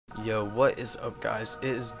Yo, what is up guys? It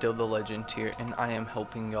is DilltheLegend here, and I am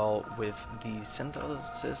helping y'all with the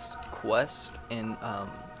synthesis quest in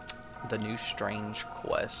the new strange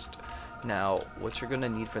quest. Now, what you're gonna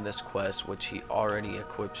need for this quest, which he already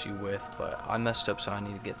equips you with, but I messed up so I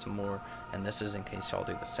need to get some more, and this is in case y'all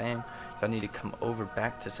do the same. Y'all need to come over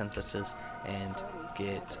back to synthesis and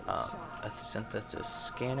get a synthesis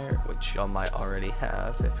scanner, which y'all might already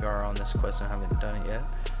have if you are on this quest and haven't done it yet.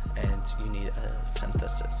 And you need a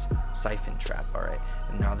synthesis siphon trap. Alright,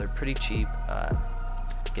 and now they're pretty cheap.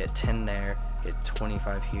 Get 10 there, get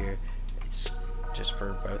 25 here. It's just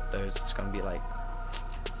for both those, it's gonna be like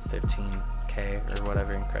 15k or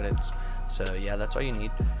whatever in credits. So yeah, that's all you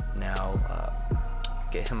need. Now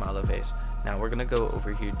get him out of the vase. Now we're gonna go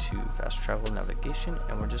over here to fast travel navigation,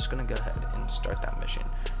 and we're just gonna go ahead and start that mission.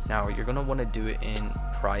 Now you're gonna want to do it in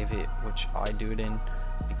private, which I do it in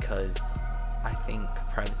because I think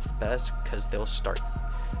private's the best, because they'll start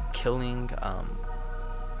killing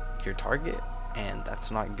your target, and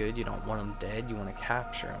that's not good. You don't want them dead, you want to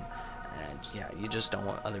capture them, and yeah, you just don't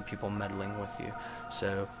want other people meddling with you.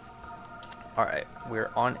 So alright,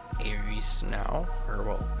 we're on Arid now, or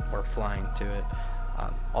well, we're flying to it.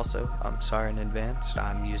 Also, I'm sorry in advance,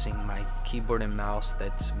 I'm using my keyboard and mouse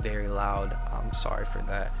that's very loud. I'm sorry for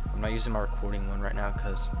that. I'm not using my recording one right now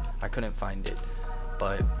because I couldn't find it.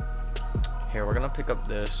 But here, we're gonna pick up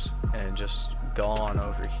this and just go on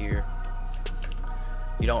over here.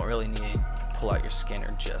 You don't really need to pull out your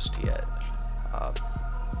scanner just yet,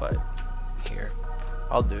 but here,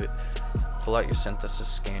 I'll do it. Pull out your synthesis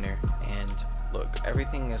scanner, and look,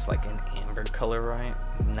 everything is like an amber color right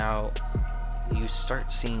now. You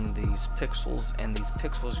start seeing these pixels, and these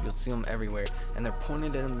pixels, you'll see them everywhere, and they're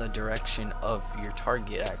pointed in the direction of your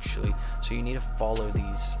target actually. So you need to follow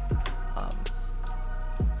these.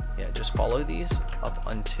 Yeah, just follow these up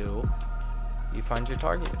until you find your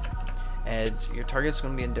target, and your target's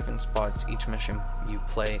going to be in different spots each mission you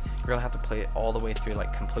play. You're going to have to play it all the way through,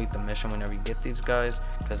 like complete the mission whenever you get these guys,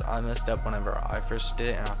 because I messed up whenever I first did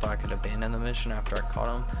it, and I thought I could abandon the mission after I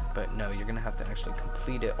caught them, but no, you're going to have to actually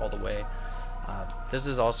complete it all the way. This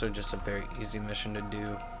is also just a very easy mission to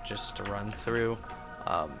do, just to run through.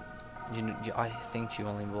 I think you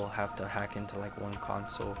only will have to hack into like one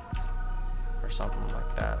console or something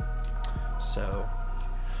like that. So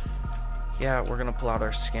yeah, we're gonna pull out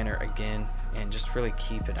our scanner again and just really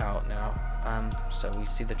keep it out now. So we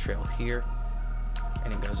see the trail here,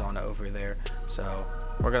 and it goes on over there, so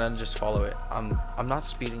we're gonna just follow it. I'm not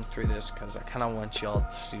speeding through this because I kind of want y'all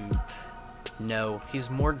to know he's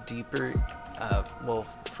more deeper, well,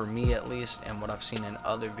 for me at least, and what I've seen in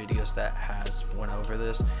other videos that has went over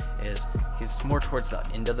this, is he's more towards the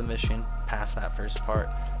end of the mission, past that first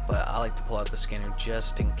part. But I like to pull out the scanner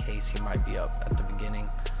just in case he might be up at the beginning,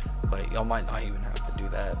 but y'all might not even have to do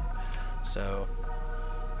that. So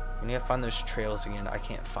when you have to find those trails again, I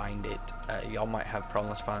can't find it. Y'all might have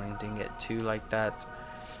problems finding it too like that,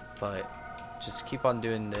 but just keep on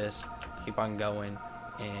doing this, keep on going,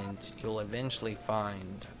 and you'll eventually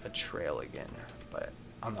find a trail again, but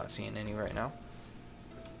I'm not seeing any right now.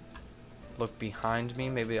 Look behind me,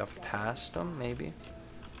 maybe I've passed them, maybe.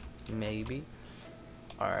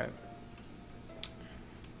 Alright,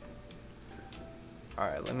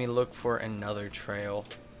 let me look for another trail.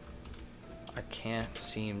 I can't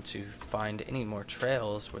seem to find any more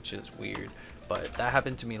trails, which is weird, but that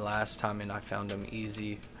happened to me last time and I found them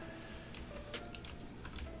easy.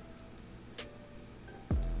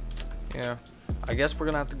 Yeah, I guess we're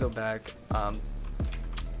gonna have to go back.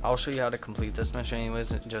 I'll show you how to complete this mission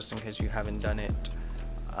anyways, just in case you haven't done it.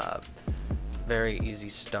 Very easy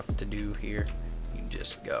stuff to do here. You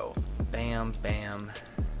just go bam, bam,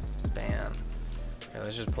 bam. Okay,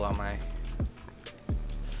 let's just pull out my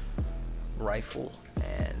rifle,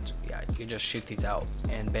 and yeah, you just shoot these out,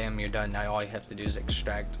 and bam, you're done. Now all you have to do is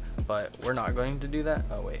extract, but we're not going to do that.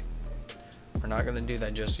 Oh wait, we're not going to do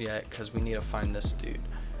that just yet because we need to find this dude.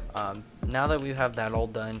 Now that we have that all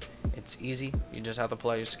done, it's easy. You just have to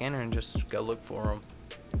pull out your scanner and just go look for him.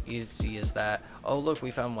 Easy as that. Oh look,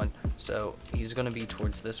 we found one. So he's gonna be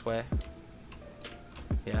towards this way.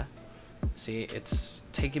 Yeah, see, it's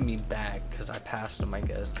taking me back because I passed him, I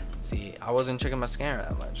guess. See, I wasn't checking my scanner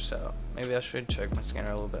that much, so maybe I should check my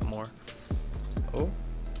scanner a little bit more. Oh,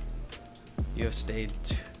 you have stayed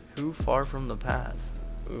too far from the path.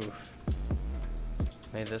 Oof.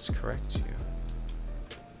 May this correct you.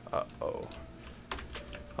 Uh-oh.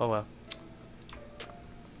 Oh well.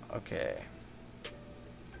 Okay.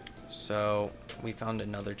 So we found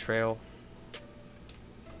another trail,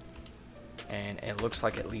 and it looks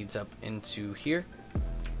like it leads up into here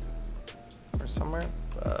or somewhere.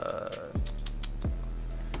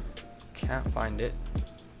 can't find it.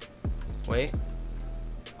 Wait.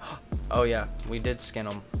 Oh yeah, we did skin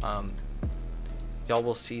him. Y'all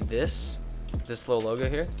will see this little logo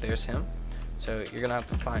here. There's him. So you're gonna have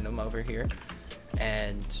to find him over here.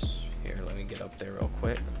 And here, let me get up there real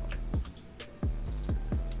quick.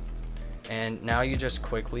 And now you just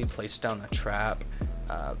quickly place down a trap.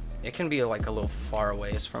 It can be like a little far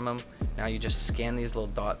away from him. Now you just scan these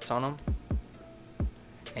little dots on him.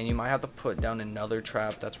 And you might have to put down another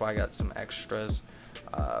trap. That's why I got some extras.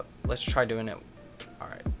 Let's try doing it.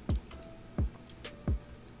 Alright.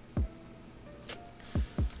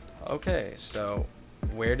 Okay, so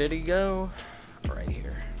where did he go? Right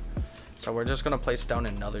here. So we're just gonna place down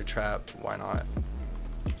another trap. Why not?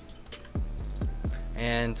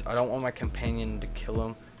 And I don't want my companion to kill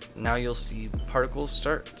him. Now you'll see particles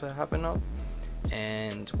start to happen up.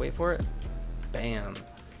 And wait for it. Bam.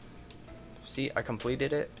 See, I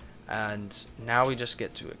completed it. And now we just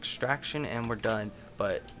get to extraction and we're done.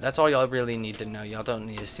 But that's all y'all really need to know. Y'all don't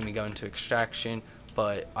need to see me go into extraction.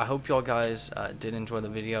 But I hope y'all guys did enjoy the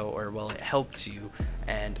video, or well, it helped you.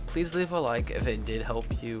 And please leave a like if it did help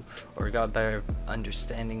you or got a better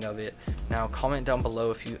understanding of it. Now comment down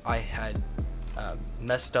below if I had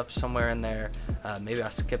messed up somewhere in there. Maybe I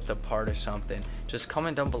skipped a part or something. Just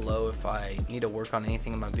comment down below if I need to work on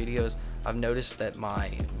anything in my videos. I've noticed that my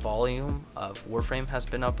volume of Warframe has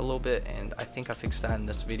been up a little bit, and I think I fixed that in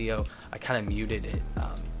this video. I kind of muted it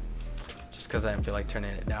just because I didn't feel like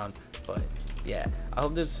turning it down. But yeah, I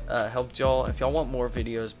hope this helped y'all. If y'all want more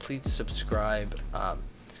videos, please subscribe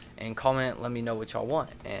and comment. Let me know what y'all want.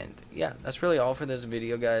 And yeah, that's really all for this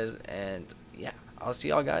video, guys. And yeah, I'll see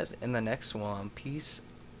y'all guys in the next one. Peace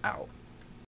out.